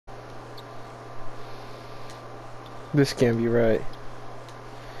This can't be right.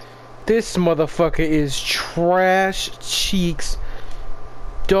 This motherfucker is trash cheeks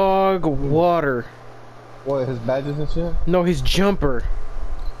dog water. What, his badges and shit? No, his jumper.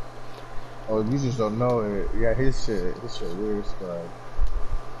 Oh, you just don't know it. Yeah, his shit weird stuff.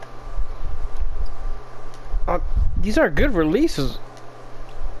 These are good releases.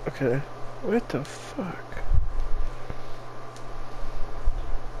 Okay. What the fuck?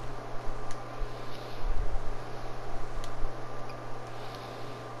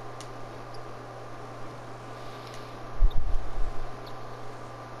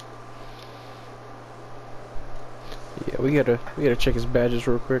 Yeah, we gotta check his badges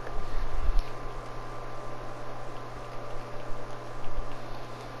real quick.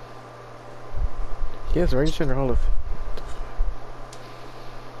 Yes, Range Center Hall of.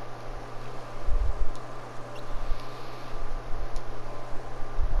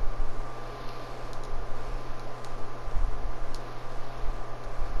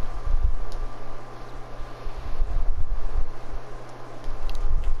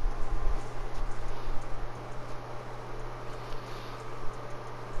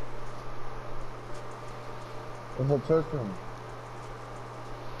 What's up, church room?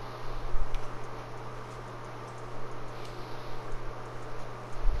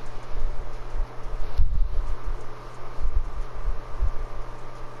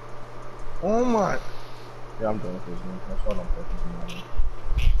 Oh my! Yeah, I'm done with this, man. That's all I'm focusing on.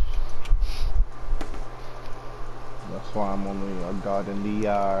 That's why I'm only a god in the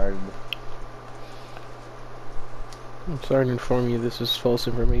yard. I'm sorry to inform you, this is false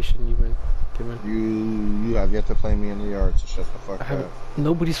information you've been given. You have yet to play me in the yard, so shut the fuck up.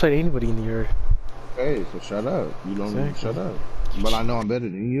 Nobody's fighting anybody in the yard. Hey, so shut up. You don't Exactly. shut up. But I know I'm better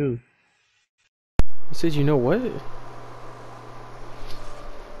than you. You said you know what?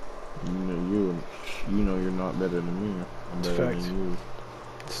 You know you're not better than me. I'm better Facts. than you.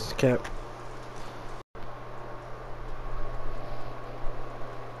 This is cap.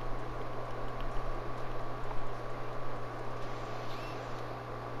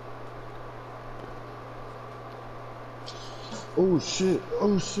 Oh shit,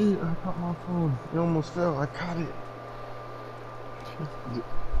 I caught my phone. It almost fell, I caught it.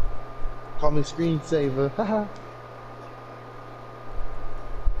 Call me screensaver, haha.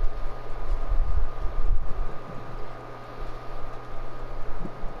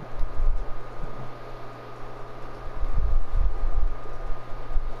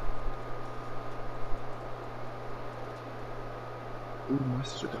 Ooh, my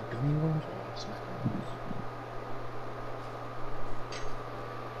sister got gummy worms? Oh, smack them.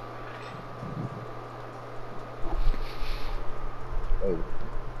 Oh.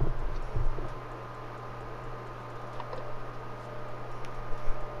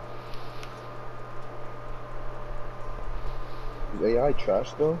 Is AI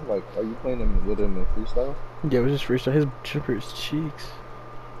trash though? Like, are you playing him with him in freestyle? Yeah, it was just freestyle. His jumper is cheeks.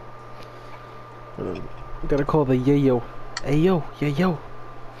 Gotta call the yayo. Hey yo, yayo.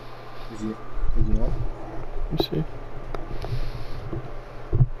 Is he on? Let me see.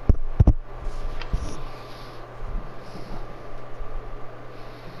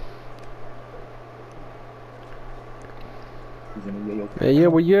 He's in a yayo. Hey, yeah,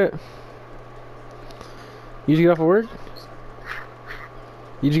 where you at? You just get off of work?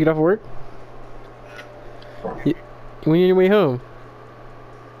 You just get off of work? When you on your way home?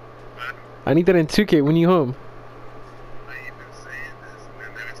 I need that in 2K. When you home?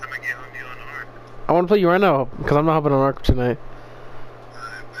 I want to play you right now, because I'm not hopping on Arc tonight.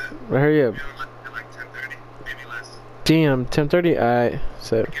 But hurry up. Damn, 10:30? Alright,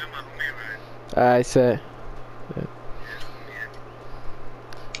 set. Alright, set. Yeah.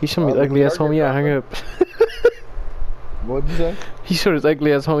 He showed me his ugly ass homie, I hung up. What'd you say? He showed his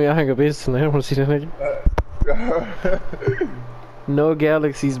ugly ass homie, I hung up instantly. I don't want to see that nigga. No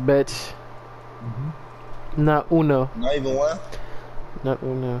galaxies, bitch. Not uno. Not even one? Not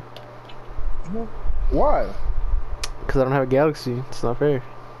uno. Why? Because I don't have a galaxy. It's not fair.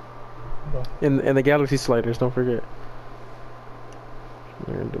 No. And the galaxy sliders, don't forget.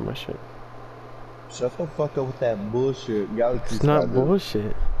 I'm gonna do my shit. Shut the fuck up with that bullshit. Galaxy It's not sliders.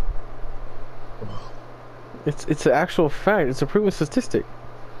 bullshit. It's an actual fact. It's a proven statistic.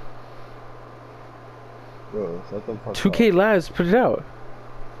 Bro, shut the fuck 2K up. Labs put it out.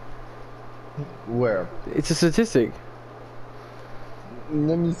 Where? It's a statistic.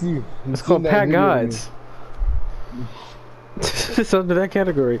 Let me see. It's called Pat Gods. It's under that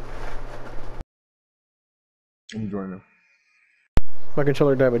category. I'm joining. My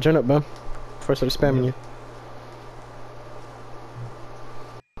controller died, but join up, bum. Before I start spamming you.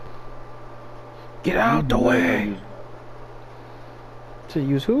 Get out the way! To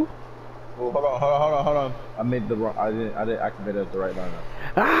use who? Oh, hold on. I made the wrong. I didn't activate it at the right lineup.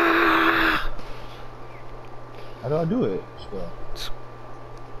 Ah! How do I do it? Still.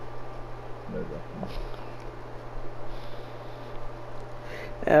 There we go.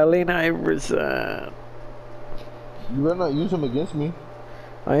 Allen Iverson. You better not use him against me.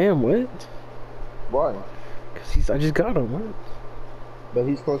 I am what? Why? Cause I just got him. What? But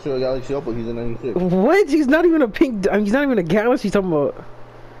he's closer to Galaxy Opal. He's a 96. What? He's not even a pink. I mean, he's not even a Galaxy. He's talking about.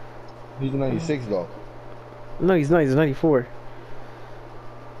 He's a 96 though. No, he's not. He's a 94.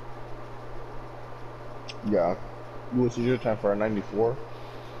 Yeah. This is your time for a 94.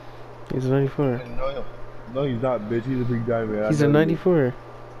 He's a 94. No, he's not, bitch. He's a big guy, man. He's a 94.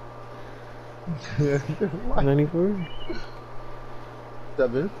 94?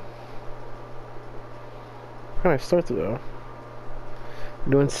 7. How do I start though?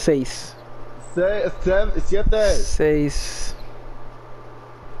 I'm doing 6. 7.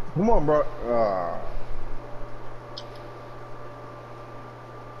 Come on, bro.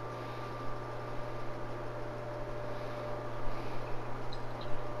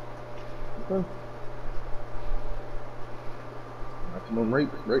 Okay. Maximum rate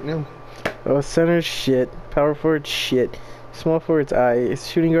right now. Oh, center shit. Power forward shit. Small forward's eye.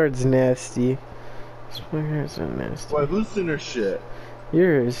 Shooting guard's nasty. Small guards are nasty. Wait, who's center shit?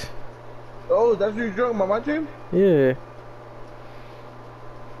 Yours. Oh, that's your joke about my team? Yeah.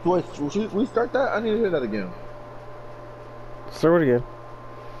 Wait, should we start that? I need to hear that again. Start it again.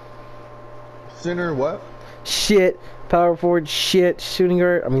 Center what? Shit. Power forward shit. Shooting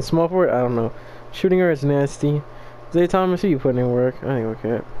guard. I mean, small forward. I don't know. Shooting guard's nasty. Zay Thomas, who you putting in work? I ain't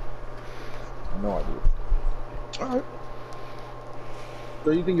okay. No idea. Alright.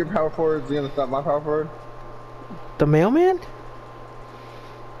 So you think your power forward is gonna stop my power forward? The mailman?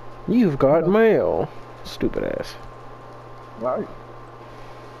 You've got mail. Stupid ass. Alright.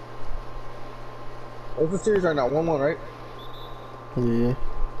 What's the series right now? 1-1, right? Yeah.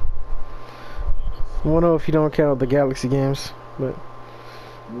 1-0 if you don't count the Galaxy games, but.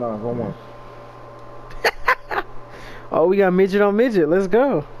 No, 1-1. Oh, we got midget on midget. Let's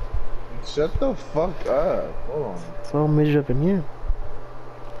go. Shut the fuck up. Hold on. It's all midget up in here.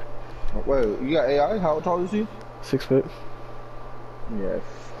 Wait, you got AI? How tall is he? 6 foot. Yes.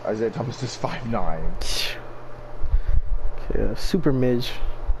 Isaiah Thomas is 5'9". Yeah, super midge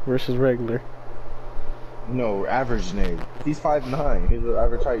versus regular. No, average name. He's 5'9". He's an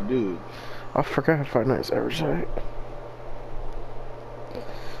average height dude. I forgot 5'9" is average height.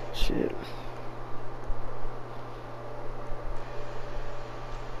 Shit.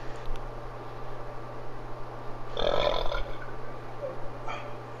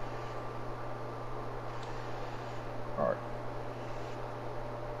 Alright.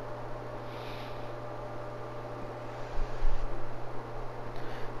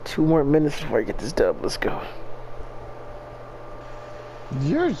 Two more minutes before I get this dub. Let's go.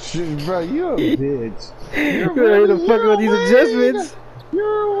 You're bro, you're a bitch. You're ready to fuck with these adjustments.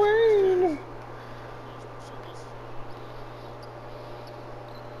 You're a Wayne.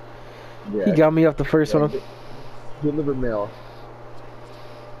 Yeah. He got me off the first one. Deliver mail.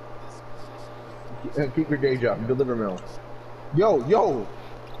 Keep your day job. Deliver mail. Yo.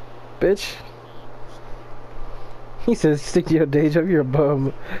 Bitch. He says, stick to your day job. You're a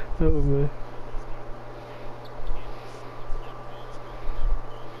bum. Oh, man.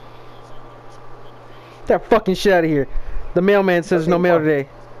 That fucking shit out of here. The mailman says no mail today.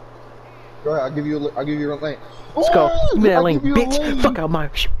 Go ahead. I'll give you a link. Let's go. Give me that link, bitch. Fuck out my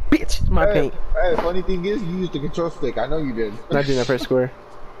bitch. It's my paint. Hey, funny thing is, you used the control stick. I know you did. Not doing that press square.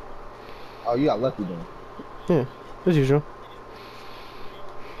 Oh, you got lucky then. Yeah, as usual.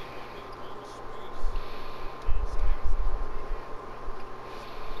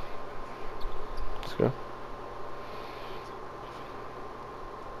 Let's go.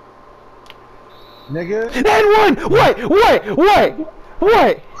 Nigga. And one! What?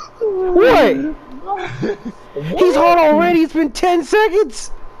 He's hot already. It's been 10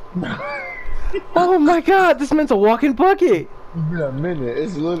 seconds. Oh my god, this man's a walking bucket. It's been a minute.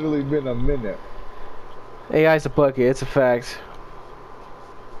 It's literally been a minute. AI's a bucket. It's a fact.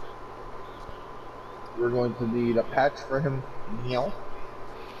 We're going to need a patch for him. Meow.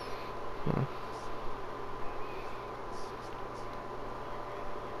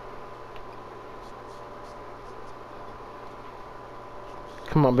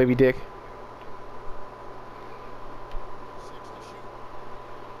 Come on, baby dick.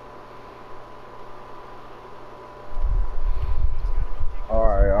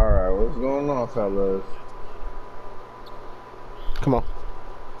 Alright. What's going on, fellas? Come on.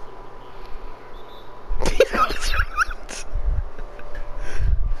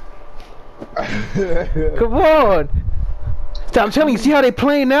 Come on. I'm telling you, see how they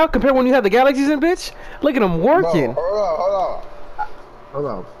playing now compared when you had the Galaxies in, bitch? Look at them working. Bro, hold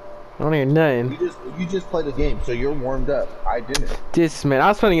on. I don't hear nothing. You just played the game, so you're warmed up. I didn't. This man, I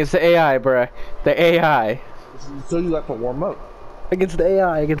was playing against the AI, bruh. The AI. So you have to warm up. Against the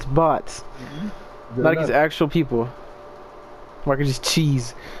AI, against bots. Not against actual people. Or I could just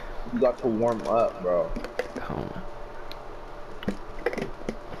cheese. You got to warm up, bro. Oh.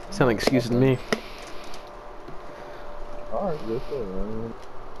 Sound like excuses to me. Alright, good.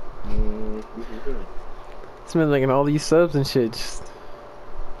 It's been like all these subs and shit. Just...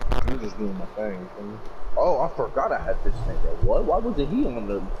 I'm just doing my thing. Oh, I forgot I had this nigga. What? Why wasn't he on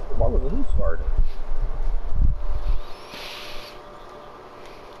the? Why wasn't he starting?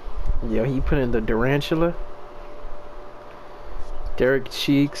 Yo, he put in the Durantula. Derek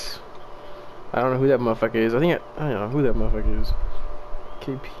Cheeks. I don't know who that motherfucker is. I don't know who that motherfucker is.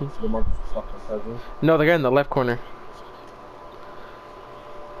 KP. The Marcus fucking cousin. No, the guy in the left corner.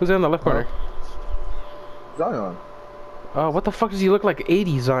 Who's in the left corner? Zion. What the fuck does he look like?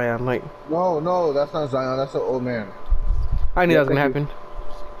 80 Zion, like. No, that's not Zion. That's an old man. I knew that was gonna happen.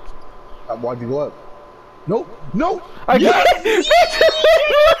 Why'd you go up? Nope. I yes!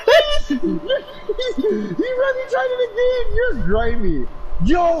 He really tried it again. You're grimy.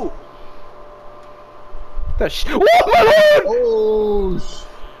 Yo. Oh my lord! Oh.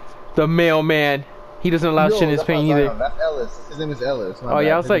 The mailman. He doesn't allow shit in his paint either. Zion. That's Ellis. His name is Ellis. Oh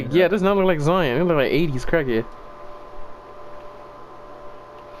yeah, I was like, yeah, it does not look like Zion. It look like 80s crackhead.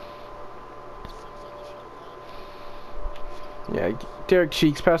 Yeah, Derek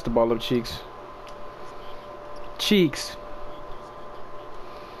Cheeks, pass the ball up, Cheeks. Cheeks.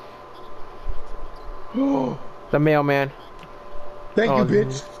 The mailman. Thank you,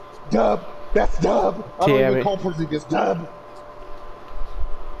 bitch. Dub. That's Dub. I don't even call Porzingis Dub.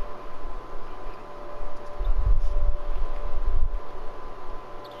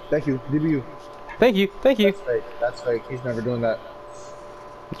 Thank you, DBU. Thank you. That's fake. That's fake. He's never doing that.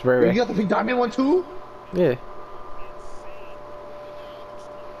 It's very You got the big diamond one too? Yeah.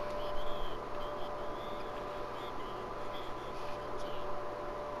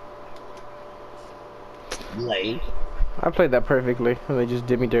 Late. I played that perfectly, and they just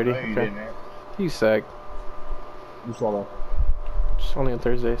did me dirty. No, you Okay. didn't. You suck. You saw that. Just only on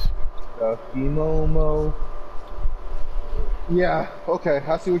Thursdays. Momo. Yeah, okay,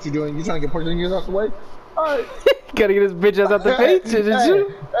 I see what you're doing. You're trying to get Porzingis out the way? Alright. Gotta get his bitch ass out the paint,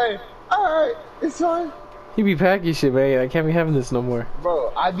 Hey, alright, it's fine. He be packing shit, man. I can't be having this no more.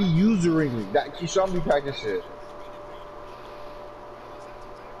 Bro, I be usering that. Keyshawn be packing shit.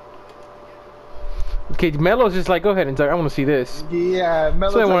 Okay, Melo's just like, go ahead and talk. I want to see this. Yeah,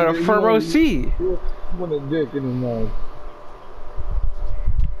 Melo. So I want a front row seat. You want a dick in his nose.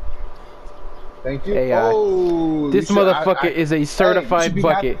 Thank you. Hey, oh, this motherfucker is a certified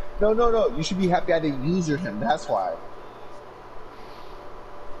bucket. No. You should be happy I didn't user him. That's why.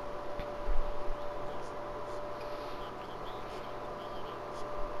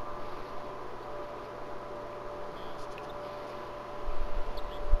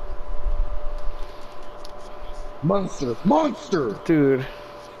 Monster. Dude.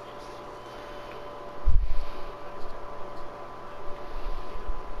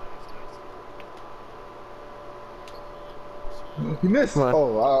 He missed.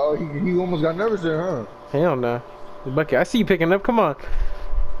 Oh, he almost got nervous there, huh? Hell no. Bucket, I see you picking up. Come on.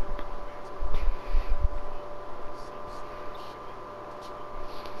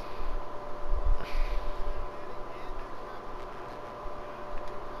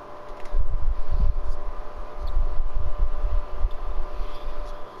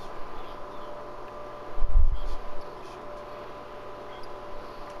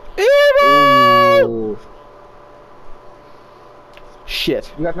 Ooh.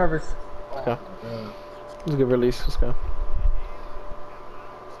 Shit. You got nervous. Let's go. It was a good release. Let's go.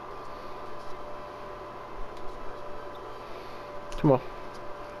 Come on.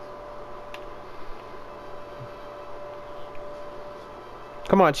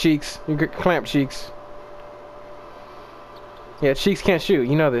 Come on, Cheeks. You clamp, Cheeks. Yeah, Cheeks can't shoot.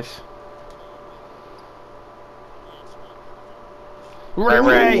 You know this.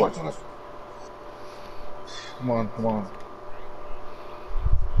 Ray! Come on.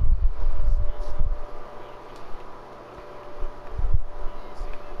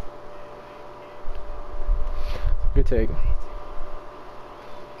 Good take.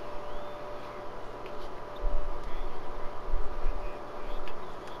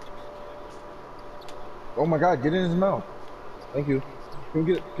 Oh my God, get in his mouth. Thank you. Can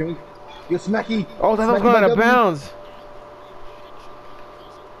we get Smacky? Oh, that was going out of bounds.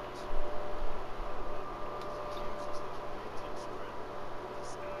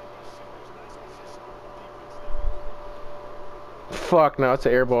 fuck no, it's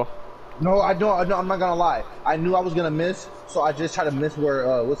an air ball. No, I don't. No, I'm not gonna lie. I knew I was gonna miss, so I just tried to miss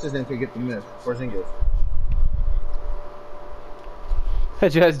where what's his name could get the miss. Porzingis.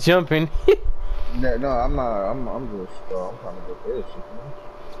 That you guys jumping. No, I'm not. I'm just. I'm trying to get this.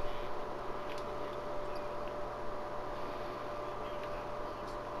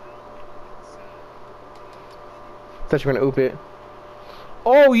 Thought you were gonna oop it.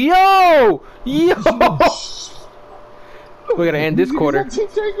 Oh, yo! Yo! We gotta end this quarter.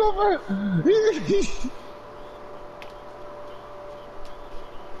 Take over.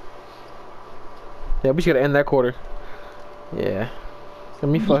 Yeah, we should gotta end that quarter. Yeah. Let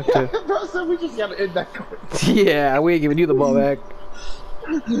me fuck too. Bro said we just gotta end that quarter. Yeah, we ain't giving you the ball back.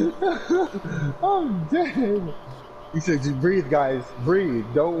 I'm dead. He said, just breathe, guys. Breathe.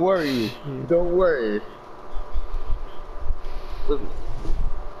 Don't worry. Don't worry.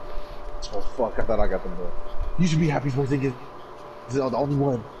 Oh, fuck. I thought I got them both. You should be happy for thinking this is the only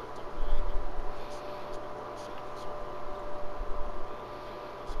one.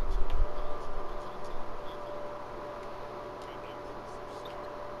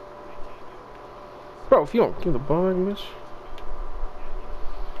 Bro, if you don't give the ball back, bitch.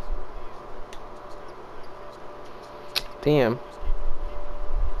 Damn.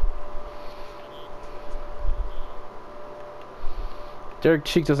 Derek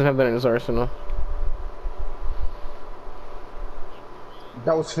Cheek doesn't have that in his arsenal.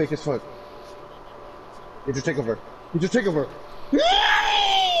 That was fake as fuck. Get your takeover. Get your takeover.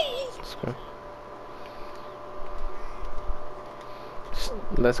 Let's go.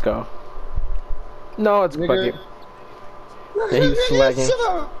 Let's go. No, it's bucket. Yeah, he was slagging. Shut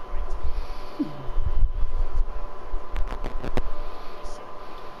up.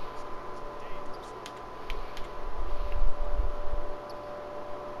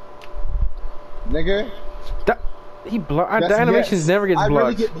 Nigga. He blocked. The animations never gets blocked. I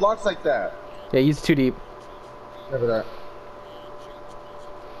really get blocks like that. Yeah, he's too deep. Never that.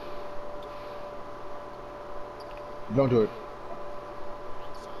 Don't do it.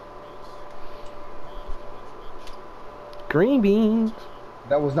 Green beans.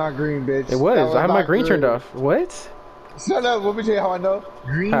 That was not green, bitch. It was. I had my green turned off. What? Shut up. Let me tell you how I know.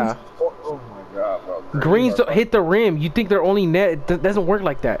 Greens. Huh. Oh my god, bro. Greens don't hit the rim. You think they're only net? It doesn't work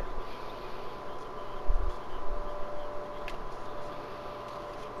like that.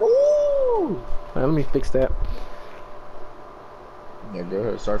 Ooh. Right, let me fix that. Yeah, go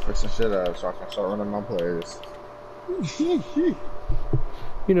ahead. Start fixing shit up so I can start running my plays. You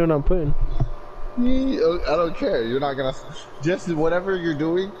know what I'm putting. I don't care. You're not gonna just whatever you're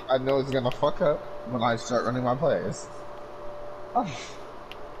doing. I know it's gonna fuck up when I start running my plays.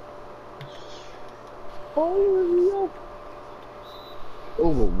 Oh,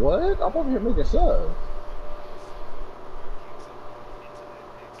 what? I'm over here making subs.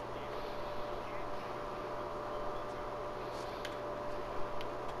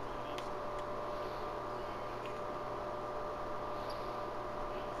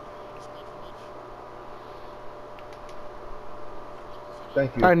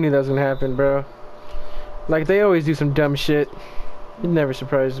 Thank you. I knew that was gonna happen, bro. Like, they always do some dumb shit. It never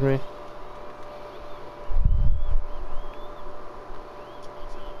surprises me.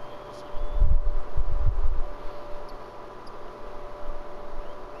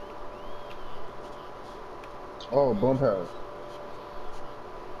 Oh, boom pass.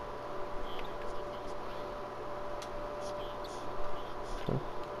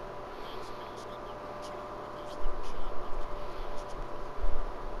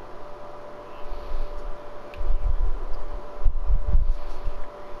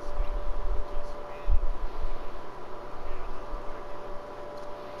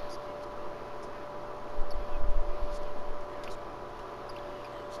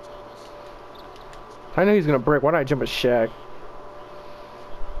 I knew he was gonna break. Why did I jump at Shaq?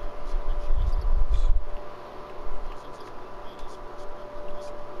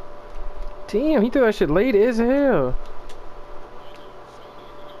 Damn, he threw that shit late as hell.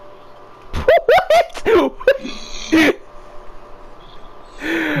 What?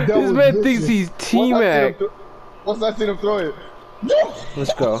 This man thinks he's T-Mac. Once I see him throw it.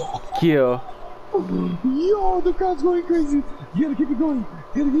 Let's go. Kill. Yo, the crowd's going crazy. You gotta keep it going.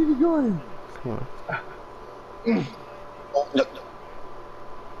 You gotta keep it going. Come on.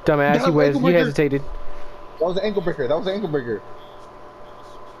 Dumbass, you hesitated. That was an ankle breaker. That was an ankle breaker.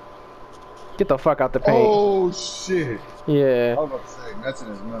 Get the fuck out the paint. Oh shit. Yeah. I was about to say, that's in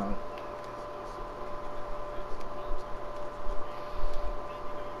his mouth.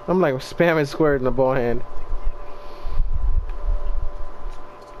 I'm like spamming squared in the ball hand.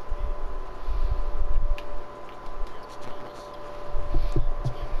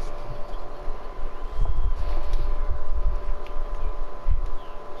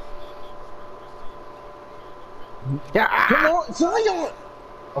 Yeah. Come on, Zion.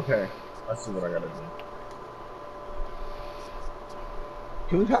 Okay, I see what I gotta do.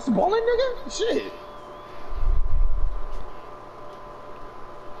 Can we pass the ball in, nigga? Shit.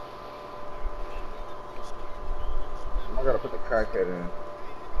 I gotta put the crackhead in.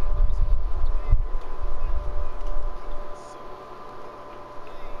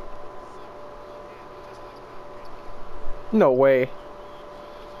 No way.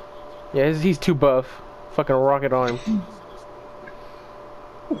 Yeah, he's too buff. Fucking rocket arm.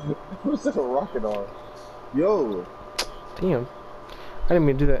 Who's that a rocket arm? Yo. Damn. I didn't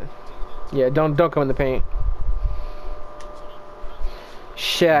mean to do that. Yeah, don't come in the paint.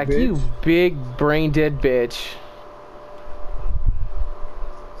 Shaq, Bitch. you big brain dead bitch.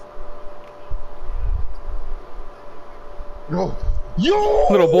 Yo. Yo.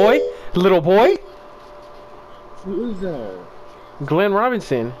 Little boy? Little boy? Who is that? Glenn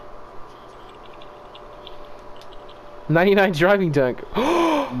Robinson. 99 driving dunk.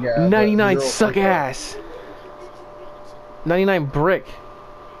 Yeah, 99 zero suck contact. ass. 99 brick.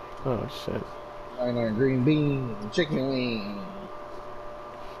 Oh shit. 99 green bean, chicken wing.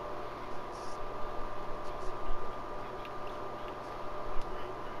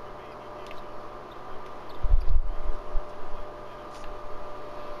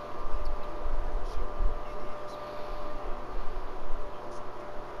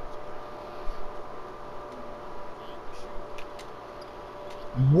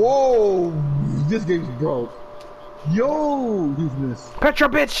 Whoa, this game's broke. Yo, he's missed. Petra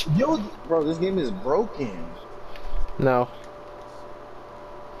bitch! Yo, bro, this game is broken. No.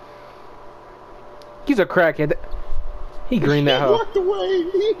 He's a crackhead. He greened that hoe. He walked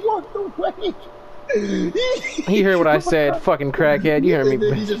away. He walked away. He heard what I said. Fucking crackhead. You heard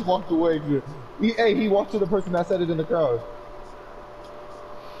me. He just walked away. He walked to the person that said it in the crowd.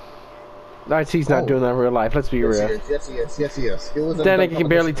 RT's not doing that in real life. Let's be real. Yes. It was That nigga can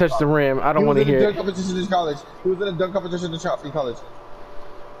barely touch the rim. I don't want to hear He was in a it. dunk competition in college. He was in a dunk competition in Chelsea College.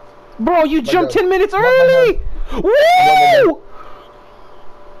 Bro, you jumped 10 minutes my early! Woo!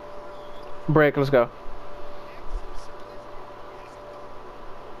 Break, let's go.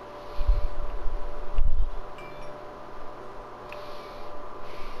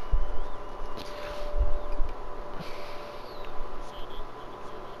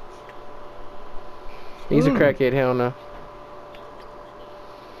 He's a crackhead, hell no.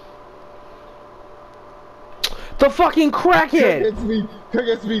 The fucking crackhead! It's me.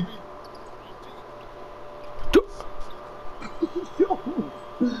 It's me.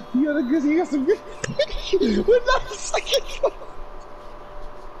 Yo, he got some good. We're not a second.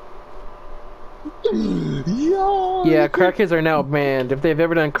 Yo. Yeah, crackheads are now banned. If they've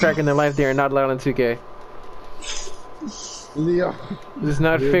ever done crack in their life, they are not allowed in 2K. Leo. This is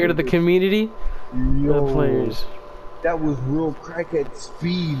not fair to the community. Yo. The players. That was real crackhead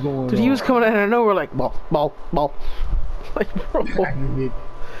speed going on. Dude, he was coming out of nowhere like ball. Like, bro.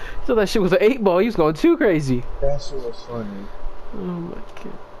 So that shit was an 8-ball. He was going too crazy. That shit was funny. Oh my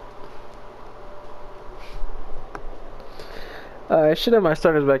god. I should have my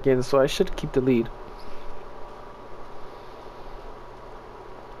starters back in, so I should keep the lead.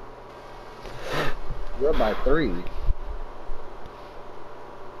 You're by 3.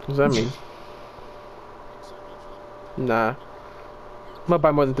 What does that mean? Nah. I'm up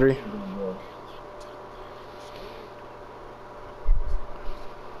by more than 3.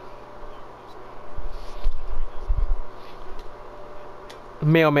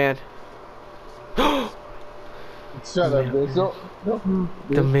 Mailman. Shut up, bitch. No.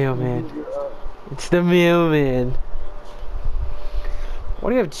 The mailman. It's the mailman. Why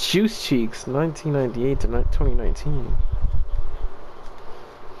do you have juice cheeks? 1998 to 2019.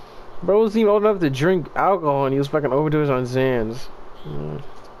 Bro wasn't even old enough to drink alcohol and he was fucking overdosed on Zans. Yeah,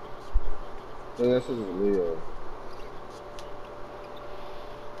 this is Leo.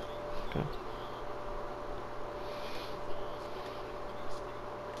 Okay.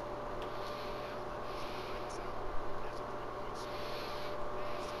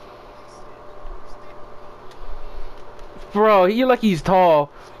 Bro, you like he's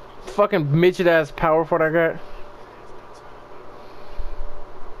tall. Fucking midget ass power forward I got.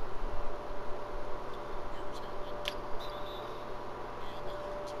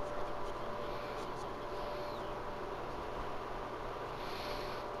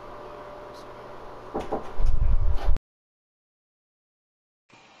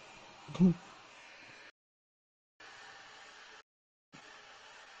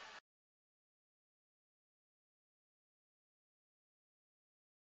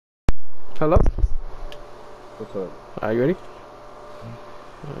 Hello? What's up? Are you ready?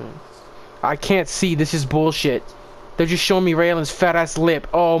 I can't see. This is bullshit. They're just showing me Raylan's fat ass lip.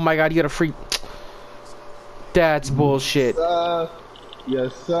 Oh my god, you got a free. That's bullshit.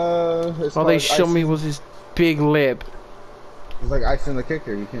 Yes, sir. All they showed me was his big lip. It's like ice in the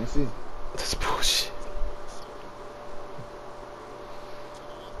kicker. You can't see. That's bullshit.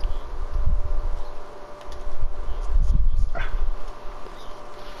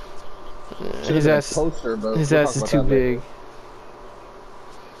 His ass is too big.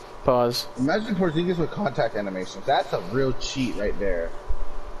 Pause. Imagine Porzingis with contact animations. That's a real cheat right there.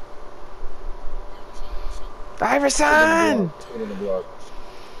 Iverson!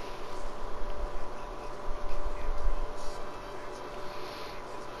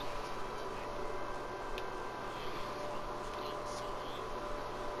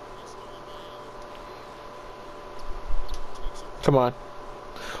 Come on.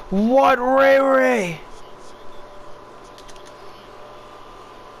 What, Ray?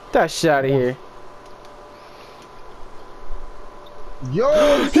 That shit out of here.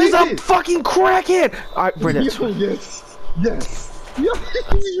 Yo, he's a fucking crackhead! Alright, bro, that's yo, yes. Yes. Yo,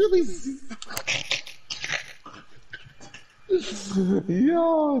 he's really...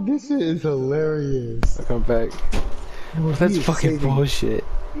 Yo, this shit is hilarious. I'll come back. Yo, that's fucking bullshit.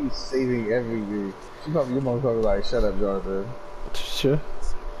 He's saving everything. Your mom probably like, shut up, Jonathan. Sure.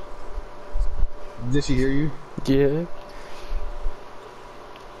 Did she hear you? Yeah.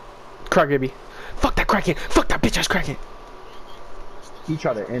 Crack baby. Fuck that crackhead. Fuck that bitch ass crackhead. He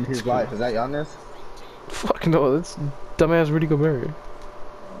tried to end his life. Is that Giannis? Fuck no, that's dumbass Rudy Gobert.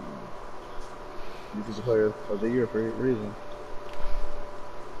 Defensive player of the year for a reason.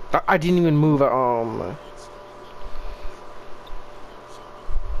 I didn't even move.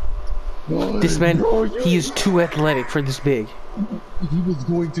 This man, he is too athletic for this big. He was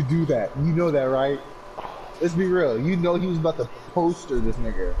going to do that. You know that, right? Let's be real. You know he was about to poster this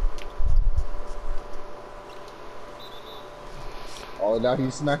nigga. Oh, now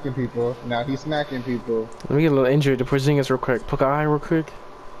he's smacking people. Now he's smacking people. Let me get a little injury to Porzingis real quick. Poke eye real quick.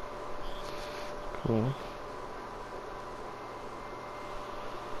 Come on.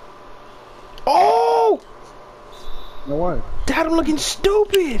 Oh! No one. Dad, I'm looking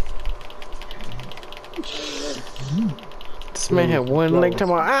stupid. This man had one leg to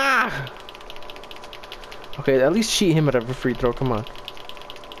my Okay, at least cheat him at every free throw. Come on.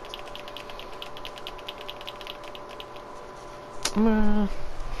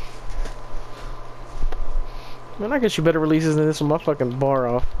 Man, I guess you better releases than this with my fucking bar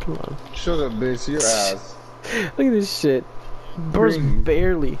off. Come on. Shut up, bitch. Your ass. Look at this shit. Bar's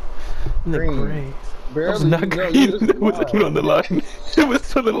barely in the gray. Barely. That was not green. It wasn't even on the line. It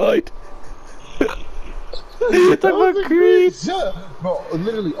was on the line. It's about green. Bro,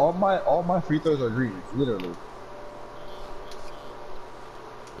 literally all my free throws are green. Literally.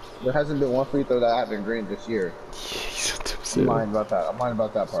 There hasn't been one free throw that I've been green this year. I'm lying about that. I'm lying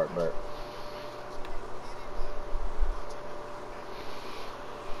about that part, but.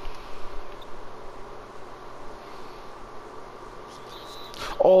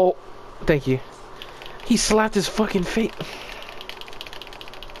 Oh, thank you. He slapped his fucking face.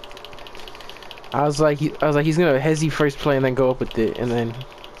 I was like, he's gonna hezzy first play and then go up with it, and then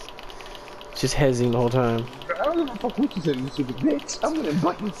just hezzy the whole time. I don't give a fuck what you said, you stupid bitch. I'm gonna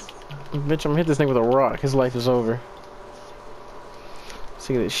buttons. Bitch, I'm gonna hit this thing with a rock. His life is over. Let's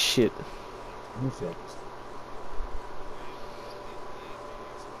look at this shit.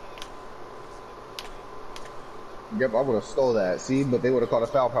 Yep, I would have stole that. See, but they would have called a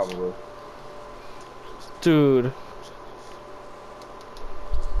foul probably. Dude.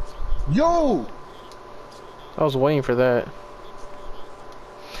 Yo! I was waiting for that.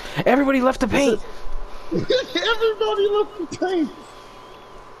 Everybody left the paint. Everybody left the paint.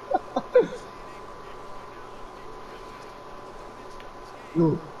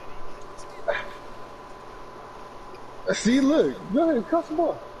 Ooh. See, look. Go ahead, cut some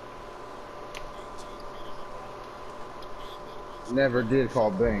more. Never did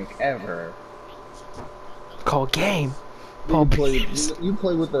call bank ever. Call game. You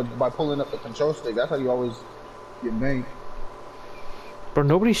play with the by pulling up the control stick. That's how you always get banked. Bro,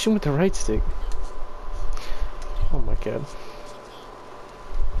 nobody's shooting with the right stick. Oh my god.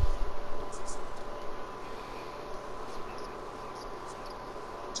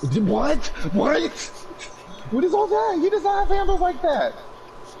 What? What? What is all that? He does not have handles like that.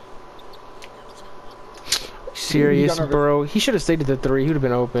 Serious, bro? He should have stayed at the 3. He would have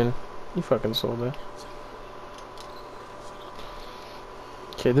been open. You fucking sold it.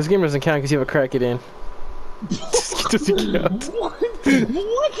 Okay, this game doesn't count because you have a crack it in. Doesn't count. What?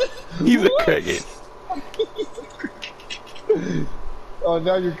 What? He's a crack it. Oh,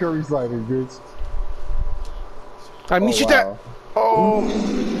 now you're Curry sliding, bitch. I mean, Oh, shoot wow. that.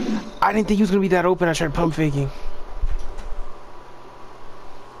 Oh, I didn't think he was gonna be that open. I tried pump faking.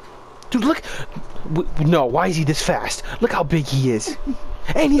 Dude, look. No, why is he this fast? Look how big he is.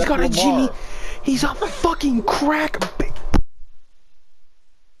 And he's That's got a Lamar. Jimmy. He's a fucking crack.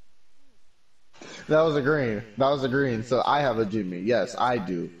 That was a green. That was a green. So I have a Jimmy. Yes, I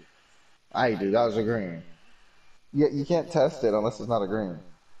do. I do. That was a green. Yeah, you can't test it unless it's not a green.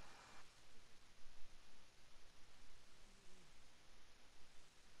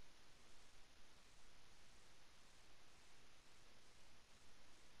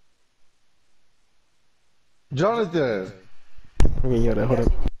 Jonathan. Okay, yo, hold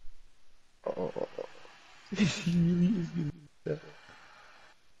up. Oh.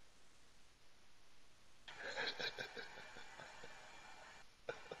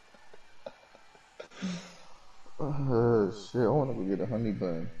 Shit, I want to go get a honey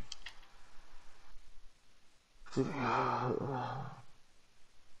bun.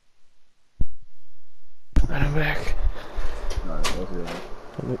 I'm back. Alright, let's go.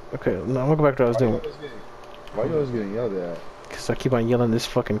 Okay, now I'm gonna go back to what I was doing. Why you always getting yelled at? Cause I keep on yelling this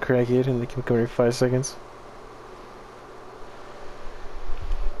fucking crackhead and they keep coming every 5 seconds.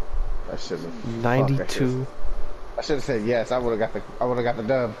 I should have. 92. I should have said yes. I would have got the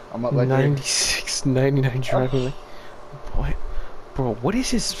dub. I'm up like 96, 99 driving. Like, what? Bro, what is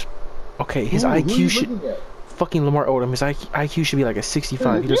his... Okay, his IQ should... Fucking Lamar Odom, his IQ should be like a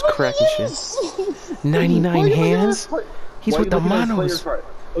 65. He does crack and shit. 99 hands? He's with the Manos.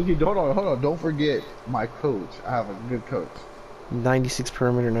 Okay, hold on. Don't forget my coach. I have a good coach. 96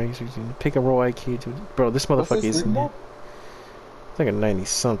 perimeter, 96. Pick and roll IQ, dude. Bro, this motherfucker is... It's like a 90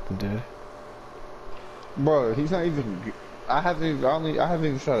 something, dude. Bro, he's not even... I haven't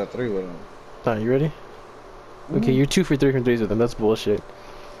even shot a 3 with him. Nah, you ready? Okay, you're 2 for 3 from 3s with him. That's bullshit.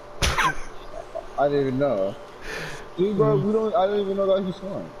 I didn't even know. Dude, bro, I don't even know that he's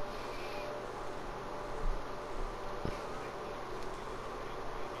scoring.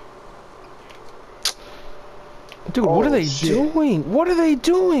 Dude, what are they doing? What are they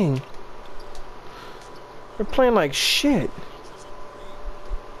doing? They're playing like shit.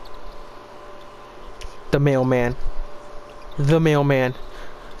 The mailman. The mailman.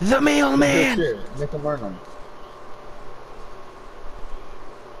 The mailman! Make him learn them.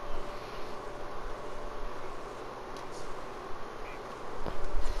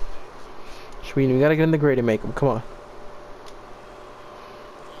 We gotta get in the grade and make them. Come on.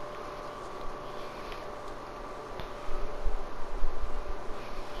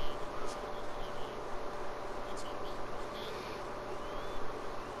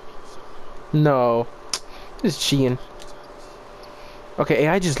 No. This is cheating. Okay,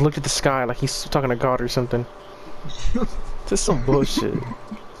 AI just looked at the sky like he's talking to God or something. This is some bullshit.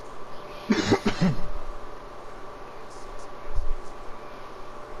 Let's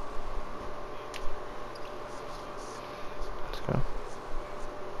go.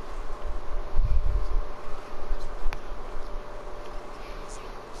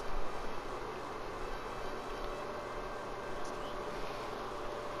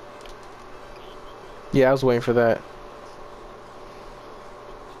 Yeah, I was waiting for that.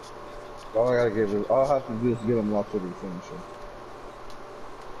 All I have to do is get him locked to the finisher.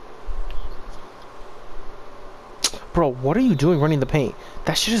 Bro, what are you doing running the paint?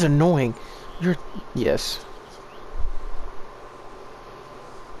 That shit is annoying. You're... Yes.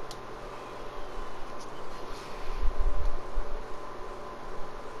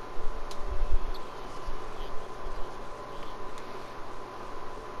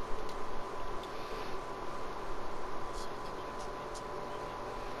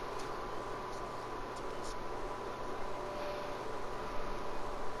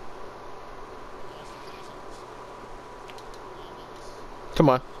 Come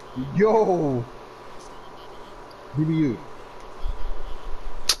on. Yo! BBU.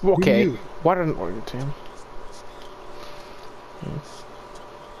 Okay. BBU. Why didn't I get to him?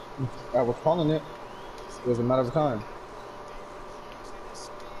 I was calling it. It was a matter of time.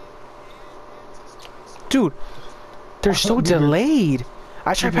 Dude, they're so delayed.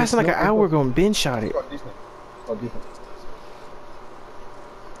 I tried passing like an hour ago and Ben shot it.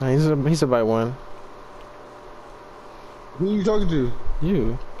 Nah, he's a by one. Who are you talking to?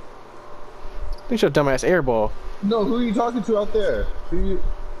 You. Think your dumbass airball. No, who are you talking to out there? You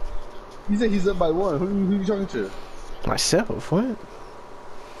said he's up by one. Who are you talking to? Myself, what?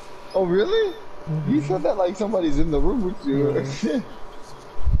 Oh, really? You said that like somebody's in the room with you.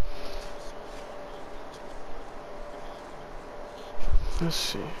 Let's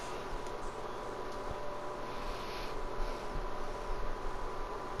see.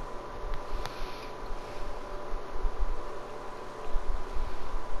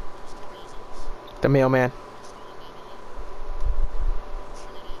 The mailman.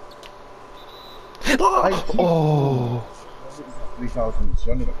 Oh. 3,000.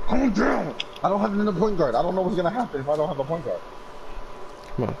 Calm down. I don't have another point guard. I don't know what's gonna happen if I don't have a point guard.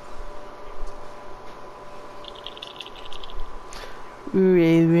 Come on.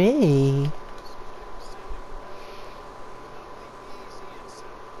 Ray.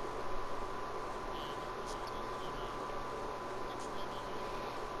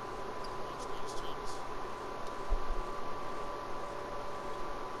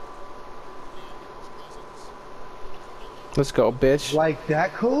 Let's go, bitch. Like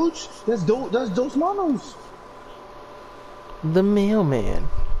that, coach? That's Dos Manos. The mailman.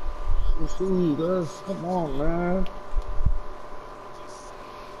 Come on, man.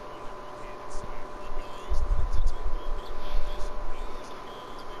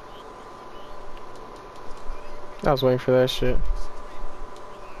 I was waiting for that shit.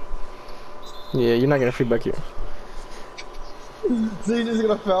 Yeah, you're not gonna free back here. So you're just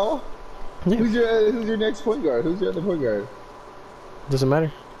gonna foul? Yeah. Who's your next point guard? Who's your other point guard? Doesn't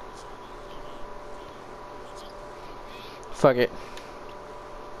matter. Fuck it.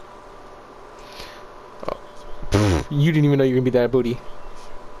 Oh. You didn't even know you were gonna be that booty.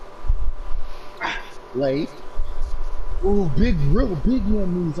 Late. Ooh, real big man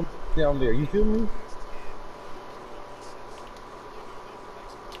moves down there. You feel me?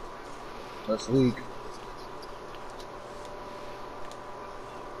 That's weak.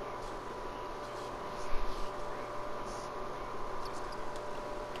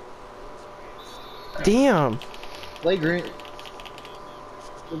 Damn. Flagrant.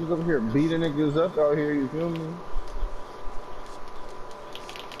 Niggas over here beating niggas up out here, you feel me?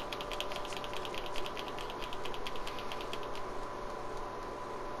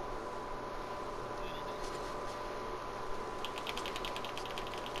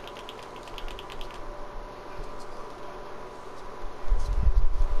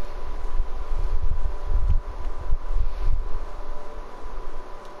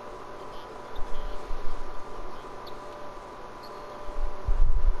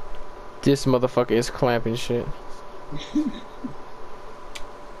 This motherfucker is clamping shit.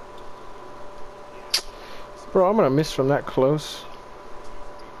 Bro, I'm gonna miss from that close.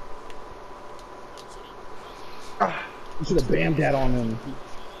 You should have bammed that on him.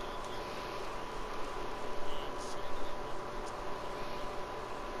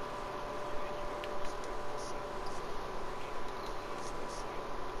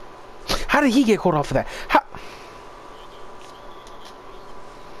 How did he get caught off of that? How?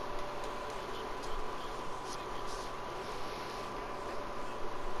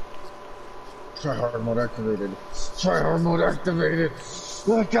 Tryhard mode activated. Tryhard mode activated.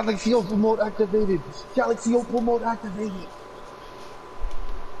 Galaxy Opal mode activated. Galaxy Opal mode activated.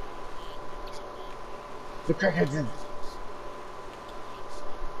 The crackhead's in.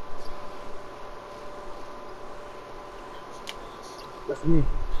 That's me.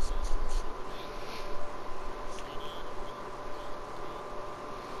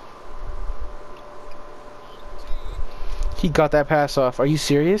 He got that pass off. Are you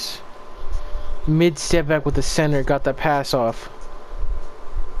serious? Mid step back with the center, got that pass off.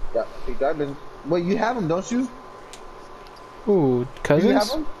 Yeah, big diamond. Wait, you have him, don't you? Ooh, Cousins? Do you have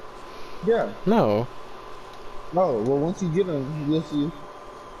him? Yeah. No. No, well, once you get him, you'll see.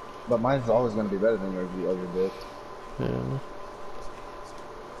 But mine's always going to be better than yours, the other bit. Yeah.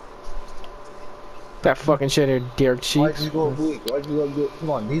 That fucking shit here, Derek Cheeks. Why'd you go oblique? Why'd you go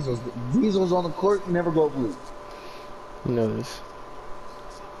Come on, Diesel's on the court, never go oblique. You know this.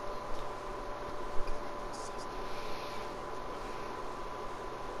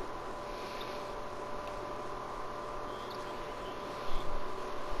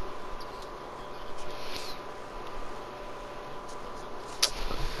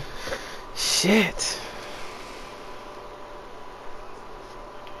 Shit.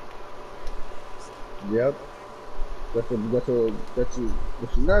 Yep. That's you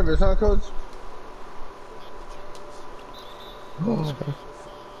nervous, huh, coach?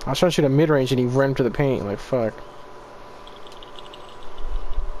 I was trying to shoot a mid range and he ran to the paint. Like, fuck.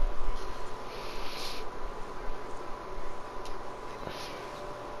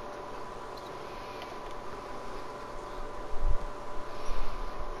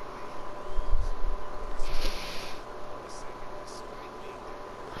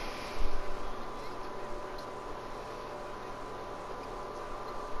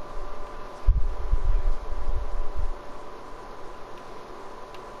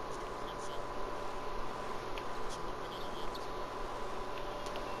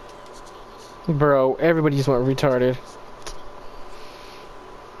 Bro, everybody just went retarded.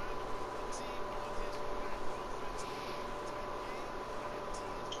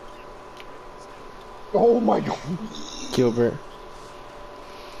 Oh my god. Gilbert.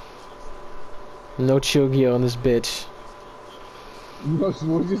 No chill Gil on this bitch. What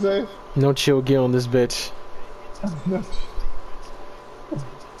did you say? No chill Gil on this bitch.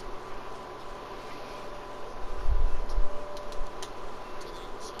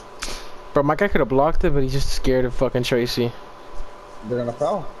 Bro, my guy could have blocked it, but he's just scared of fucking Tracy. They're gonna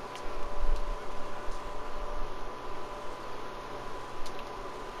foul.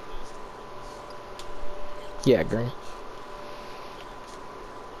 Yeah, green.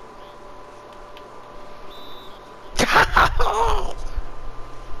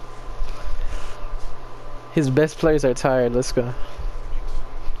 His best players are tired. Let's go.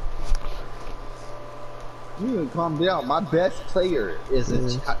 You need to calm down. My best player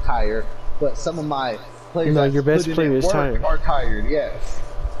isn't tired, but some of my players No, your best player is tired. Are tired, yes.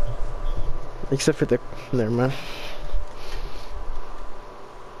 Except for the... Never mind.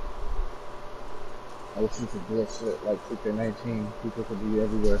 I wish you could do that shit like 2K19. People could be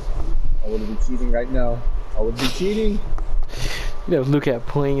everywhere. I would be cheating right now. I would be cheating. You know, Luke at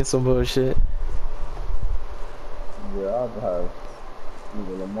playing and some bullshit. Yeah, I'll have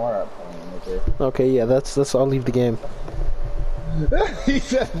either Lamar at playing, okay? Okay, yeah, that's I'll leave the game. He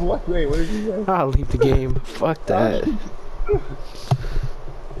said, what? Wait, what did he say? I'll leave the game. Fuck that. Dude,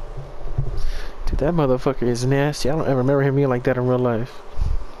 that motherfucker is nasty. I don't ever remember him being like that in real life.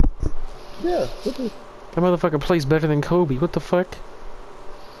 Yeah, that motherfucker plays better than Kobe. What the fuck?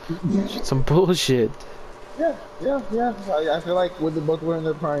 Some bullshit. Yeah. I feel like with the both were in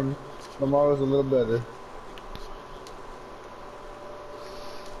their prime, Lamar was a little better.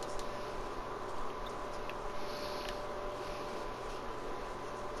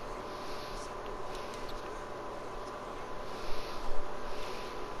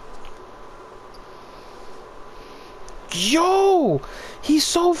 Yo! He's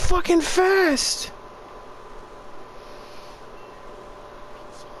so fucking fast!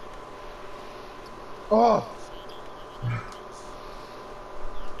 Oh!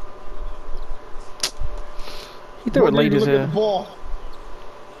 He threw it late as hell.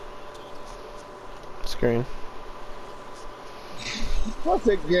 Screen. What's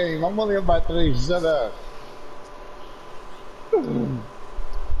that game? I'm only up by 3. Shut up.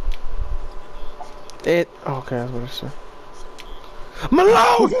 Okay, I was gonna say.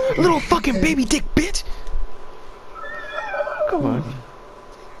 Malone! Little fucking baby dick bitch! Come on.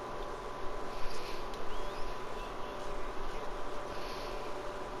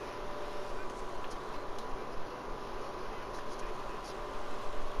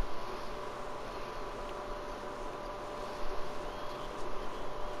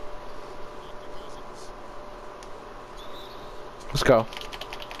 Let's go.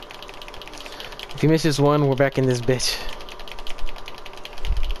 If he misses one, we're back in this bitch.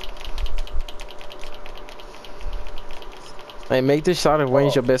 Hey, make this shot of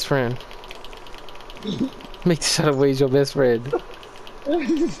Wayne's your best friend. Make the shot of Wayne's your best friend. Make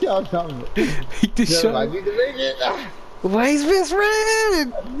the shot. I need to make it. Wayne's best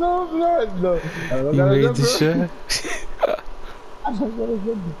friend! No. You made the shot. I don't got a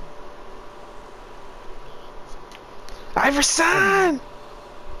number. Iverson!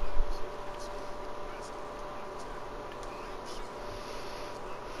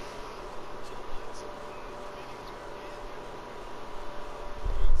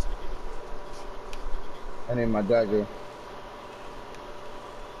 I need my dagger.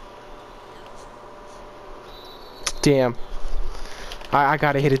 Damn. I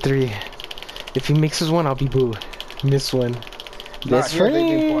gotta hit a 3. If he mixes one, I'll be booed. Miss one. Best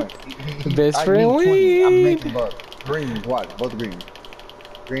friend. Best friend win. I'm making both. Green, what? Both green.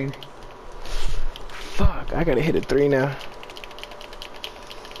 Green. Fuck, I gotta hit a 3 now.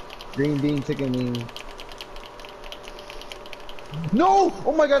 Green bean, chicken wing. No!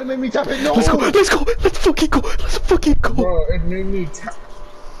 Oh my god, it made me tap it. No! Let's go! Let's go! Let's fucking go! Let's fucking go! Bro, it made me tap.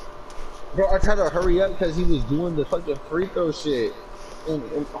 Bro, I tried to hurry up because he was doing the fucking free throw shit. And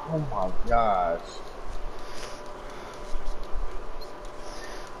oh my gosh.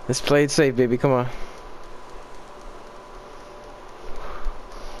 Let's play it safe, baby. Come on.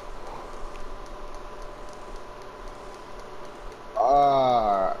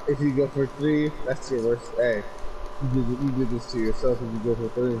 If you go for 3, that's your worst. Hey, you did this to yourself if you go for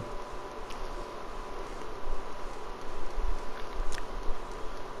 3.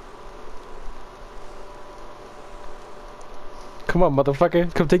 Come on,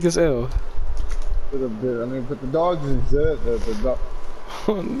 motherfucker. Come take this L. I mean, put the dogs in.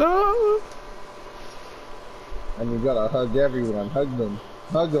 Oh, no. And you gotta hug everyone. Hug them.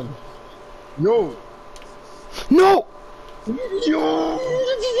 Hug them. Yo! No! Yo!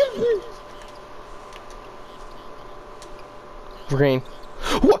 Green.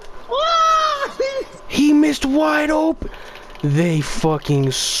 What? He missed wide open. They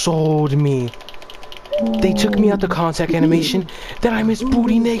fucking sold me. They took me out the contact animation. Then I missed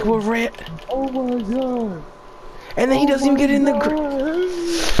booty naked with red. Oh my god. And then he doesn't even get in the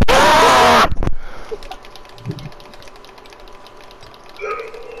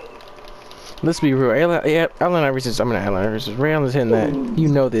Let's be real. Allen Iverson. Allen Iverson. Ray Allen's hitting that. You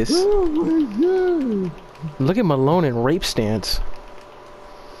know this. Oh my god. Look at Malone in rape stance.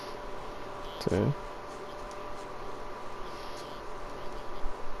 Dude.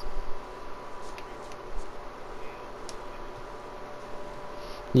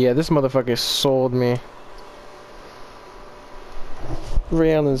 Yeah, this motherfucker sold me.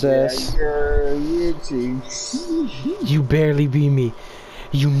 Ray Allen's ass. You barely beat me.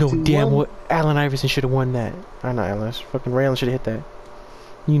 You know damn what Allen Iverson should have won that. I know Allen. Fucking Ray Allen should have hit that.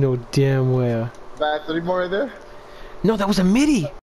 You know damn well. Back 3 more right there? No, that was a midi.